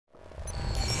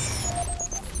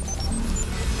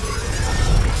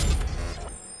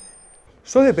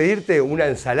¿Sos de pedirte una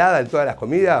ensalada en todas las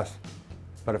comidas?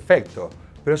 Perfecto.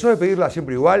 ¿Pero sos de pedirla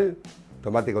siempre igual?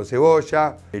 Tomate con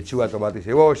cebolla, lechuga, tomate y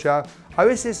cebolla. A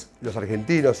veces los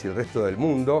argentinos y el resto del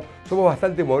mundo somos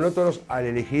bastante monótonos al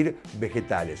elegir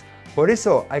vegetales. Por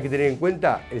eso hay que tener en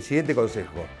cuenta el siguiente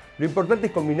consejo. Lo importante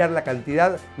es combinar la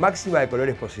cantidad máxima de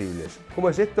colores posibles. ¿Cómo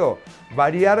es esto?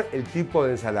 Variar el tipo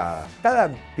de ensalada.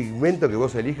 Cada pigmento que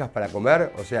vos elijas para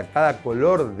comer, o sea, cada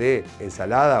color de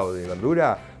ensalada o de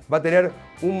verdura, va a tener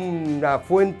una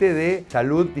fuente de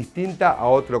salud distinta a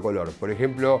otro color. Por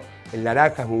ejemplo, el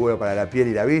naranja es muy bueno para la piel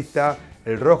y la vista,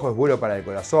 el rojo es bueno para el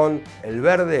corazón, el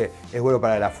verde es bueno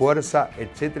para la fuerza,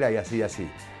 etcétera, y así.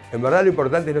 En verdad lo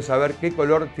importante es no saber qué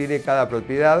color tiene cada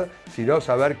propiedad, sino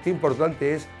saber qué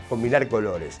importante es combinar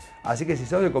colores. Así que si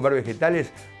sos de comer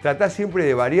vegetales, tratá siempre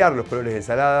de variar los colores de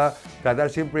ensalada, tratá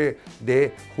siempre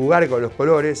de jugar con los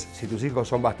colores. Si tus hijos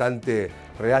son bastante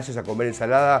reacios a comer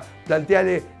ensalada,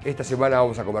 planteale, esta semana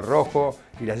vamos a comer rojo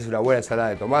y le haces una buena ensalada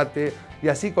de tomate, y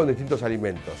así con distintos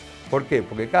alimentos. ¿Por qué?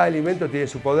 Porque cada alimento tiene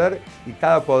su poder y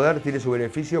cada poder tiene su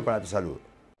beneficio para tu salud.